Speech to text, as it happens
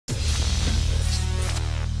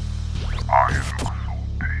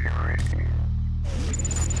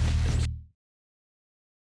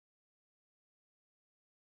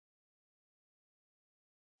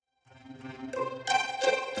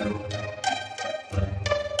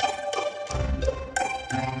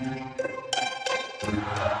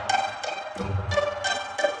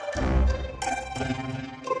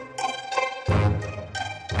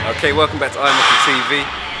Okay, welcome back to iMuffin TV.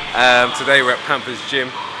 Today we're at Panthers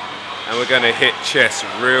Gym and we're going to hit chest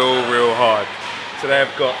real hard. Today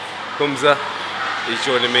I've got Humza, he's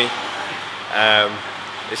joining me.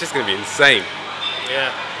 It's just going to be insane.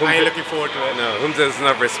 Yeah, I ain't looking forward to it. No, Humza is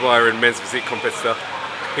another aspiring men's physique competitor,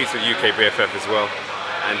 competes with UK BFF as well.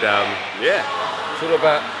 And yeah, it's all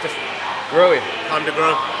about just growing. Time to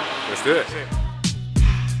grow. Let's do it.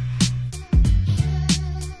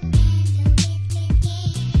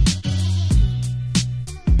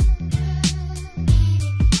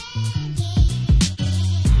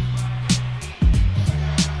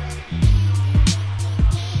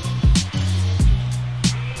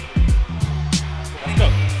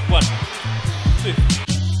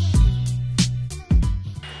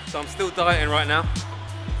 So I'm still dieting right now.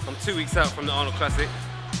 I'm 2 weeks out from the Arnold Classic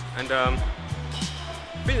and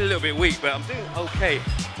feeling a little bit weak, but I'm doing okay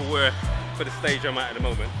for the stage I'm at the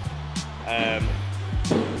moment.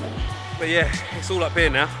 But yeah, it's all up here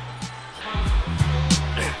now.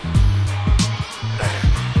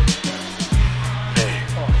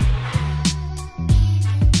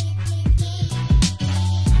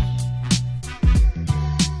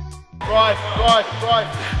 Drive.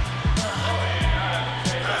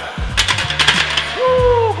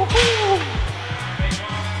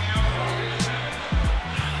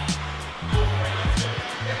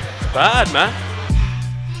 Bad, man.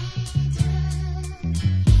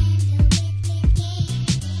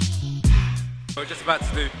 We're just about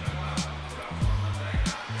to do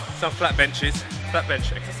some flat bench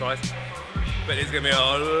exercise, but there's going to be a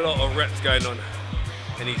lot of reps going on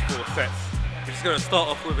in these 4 sets. We're just going to start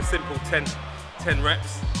off with a simple 10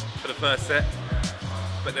 reps for the first set,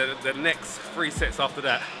 but the next 3 sets after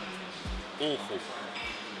that, awful.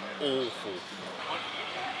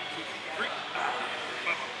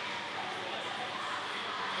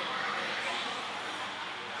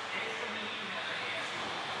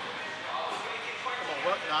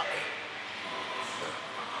 Work that.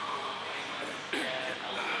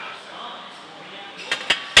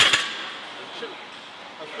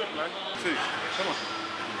 That's good, man. 2, come on.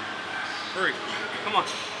 3, come on.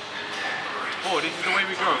 4, this is the way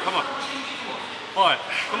we grow, come on. 5,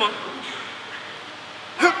 come on.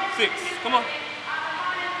 6, come on.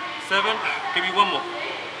 7, give me 1 more.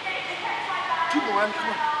 2 more, man. Come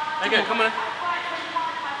on. Okay, come on.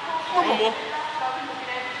 1 more.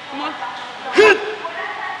 Come on.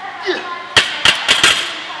 Yeah.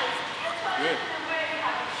 Good.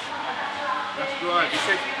 That's drive.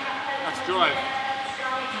 That's drive.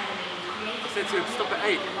 I said to him, stop at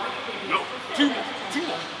 8. No, 2 more. 2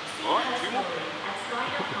 more. All right, 2 more.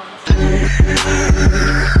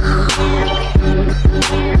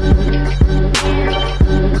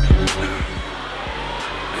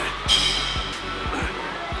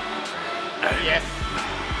 Yes.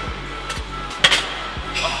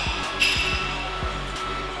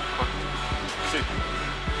 2,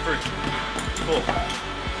 3, 4,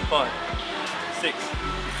 5, 6,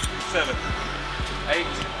 7, 8,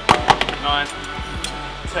 9,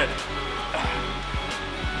 10.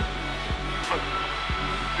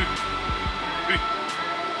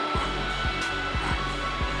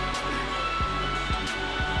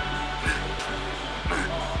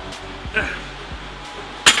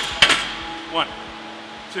 One,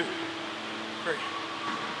 2, 3,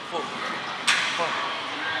 4, 5,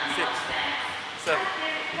 6, 7,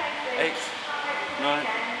 8, 9,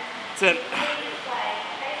 10.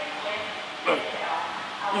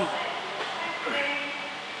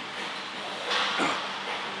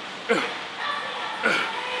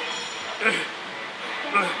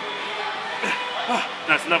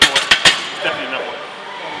 That's another one. It's definitely another one.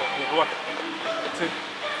 1, 2,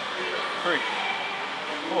 3,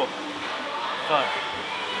 4, 5,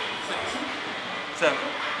 6, 7,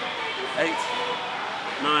 8,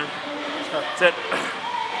 9, 10.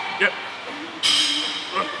 Yep.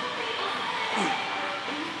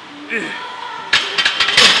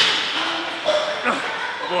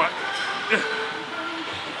 Boy.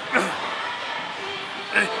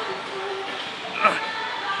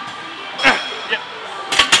 Yep.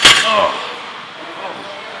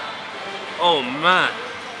 Oh man.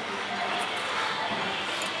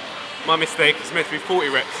 My mistake, it's meant to be 40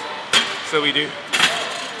 reps. So we do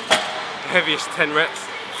the heaviest 10 reps.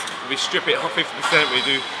 We strip it 50%, we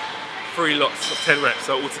do 3 lots of 10 reps,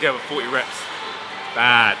 so altogether 40 reps.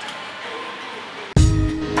 Bad.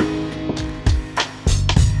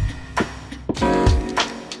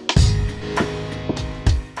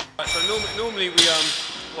 Right, so normally I'd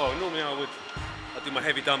do my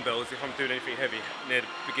heavy dumbbells if I'm doing anything heavy near the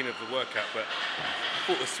beginning of the workout, but I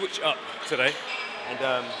thought we'd switch up today and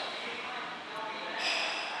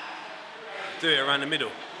do it around the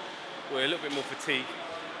middle. We're a little bit more fatigued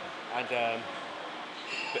and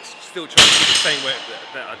but still trying to keep the same weight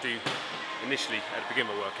that I do initially at the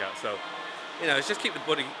beginning of my workout. So, you know, it's just keep the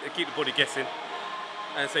body guessing,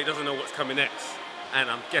 and so he doesn't know what's coming next. And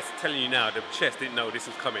I'm telling you now, the chest didn't know this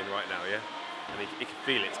was coming right now, yeah? And he can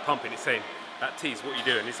feel it, it's pumping, it's saying, that T's, what are you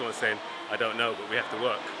doing? This one's saying, I don't know, but we have to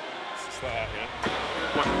work. It's just like that, you know?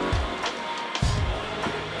 Come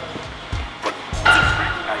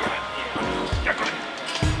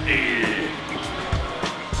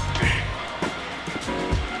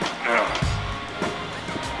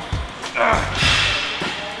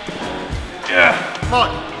on.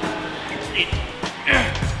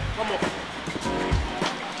 One more.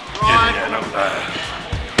 Right.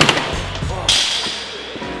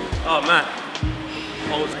 Oh man,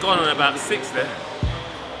 I was gone on about 6 there.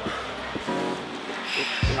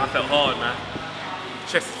 I felt hard, man.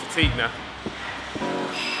 Chest is fatigued now.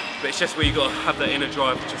 But it's just where you got to have that inner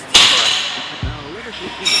drive just to try.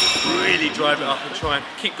 Really drive it up and try and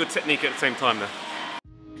keep good technique at the same time now.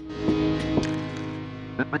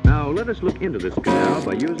 Now let us look into this canal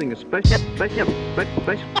by using a specially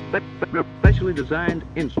designed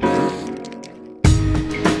instrument.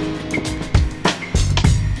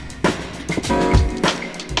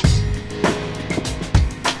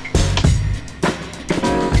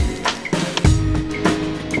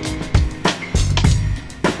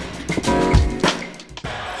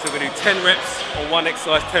 So we're going to do 10 reps on one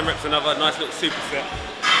exercise, 10 reps another, nice little superset.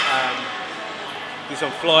 Do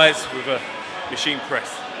some flies with a machine press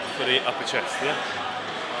for the upper chest, yeah?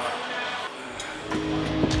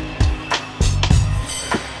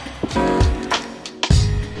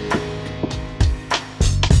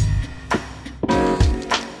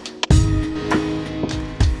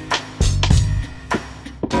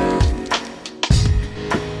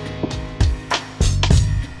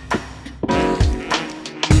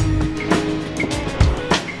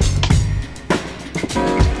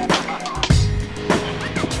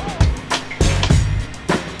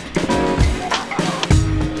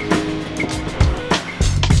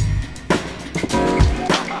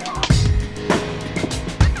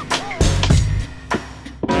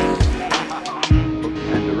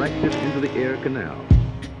 Into the air canal.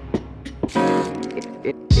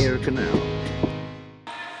 Air canal.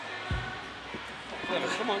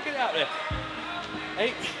 Come on, get out there.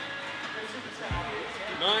 8,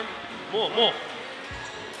 9, more.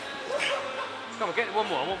 Come on, get one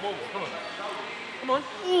more. I want one more. Come on. Come on.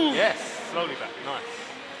 Yes, slowly back. Nice.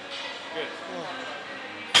 Good.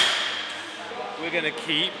 We're gonna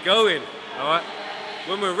keep going. All right.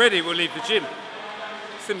 When we're ready, we'll leave the gym.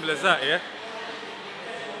 Simple as that, yeah.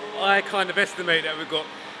 I kind of estimate that we've got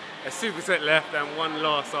a superset left and one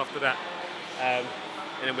last after that, and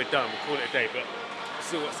then we're done. We'll call it a day, but we've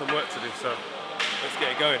still got some work to do, so let's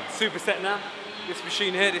get it going. Superset now, this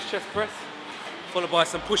machine here, this chest press, followed by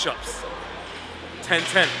some push-ups.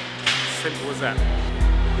 10-10, simple as that.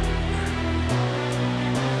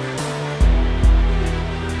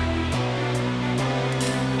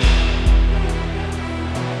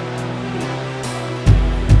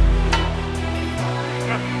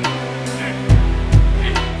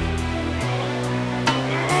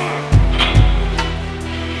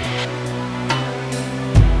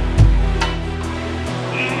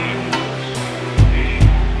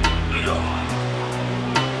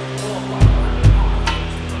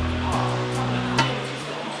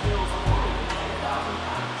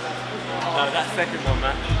 That second one,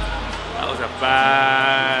 man, that was a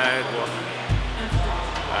bad one.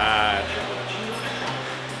 Bad.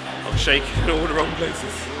 I'm shaking in all the wrong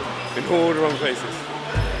places. In all the wrong places.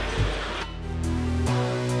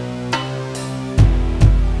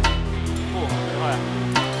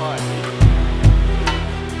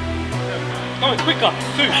 Come on, quicker.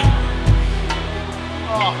 2.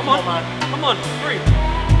 Oh, come on, man. Come on. 3,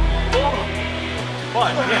 4,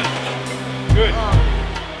 5. Yeah. Good.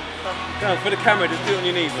 Go for the camera, just do it on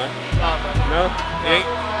your knees, man. No?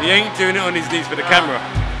 He ain't doing it on his knees for the camera.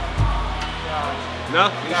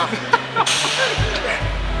 No?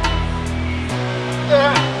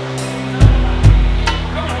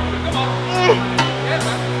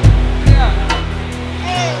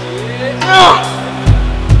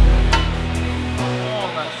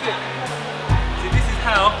 See, this is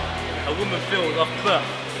how a woman feels after birth.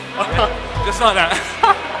 Yeah? Just like that.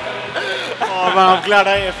 Oh man, I'm glad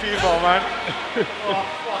I ate a few more, man. Oh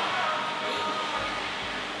fuck.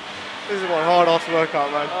 This is one hard ass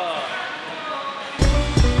workout, man.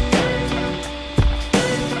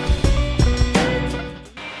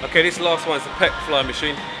 Okay, this last one's the pec fly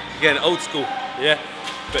machine. Again, old school, yeah?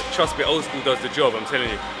 But trust me, old school does the job, I'm telling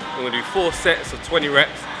you. I'm gonna do 4 sets of 20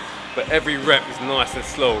 reps, but every rep is nice and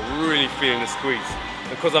slow, really feeling the squeeze. And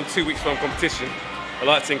because I'm 2 weeks from competition, I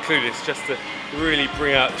like to include this just to really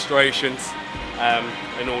bring out the striations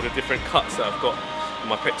and all the different cuts that I've got on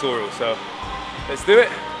my pectorals. So let's do it.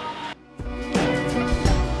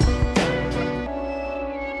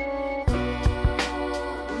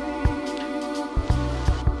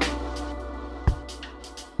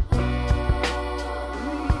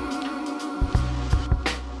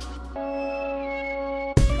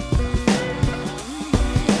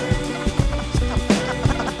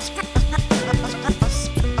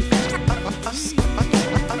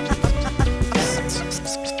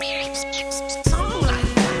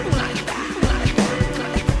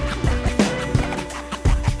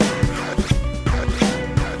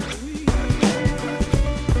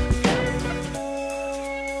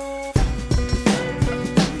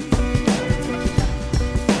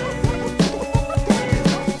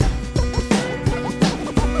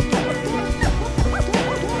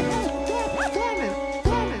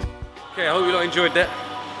 Okay, I hope you all enjoyed that.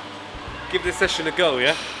 Give this session a go,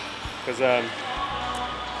 yeah? Because,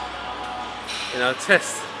 you know,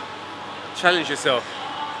 test, challenge yourself,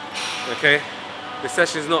 okay? This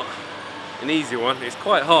session is not an easy one. It's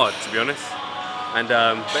quite hard, to be honest. And,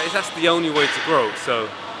 but that's the only way to grow, so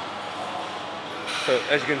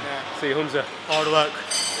as you can see, Humza. Hard work.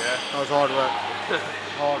 Yeah. That was hard work.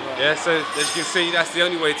 Hard work. Yeah, so as you can see, that's the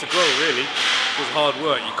only way to grow, really. It's hard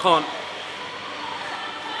work. You can't,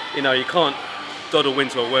 you know, you can't dawdle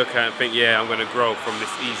into a workout and think, yeah, I'm going to grow from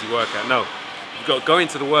this easy workout. No, you've got to go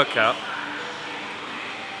into the workout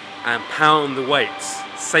and pound the weights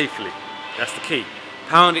safely. That's the key.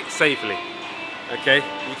 Pound it safely. Okay?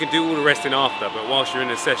 You can do all the resting after, but whilst you're in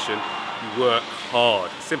a session, you work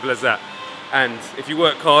hard. Simple as that. And if you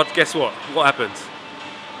work hard, guess what? What happens?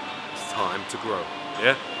 It's time to grow.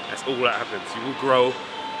 Yeah? That's all that happens. You will grow.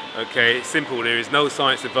 Okay? It's simple. There is no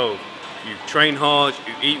science involved. You train hard,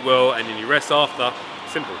 you eat well, and then you rest after.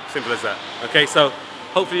 Simple as that. Okay, so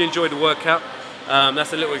hopefully you enjoyed the workout.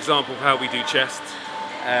 That's a little example of how we do chest.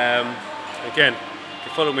 Again, you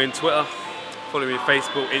can follow me on Twitter, follow me on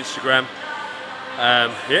Facebook, Instagram.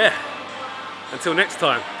 Yeah, until next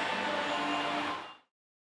time.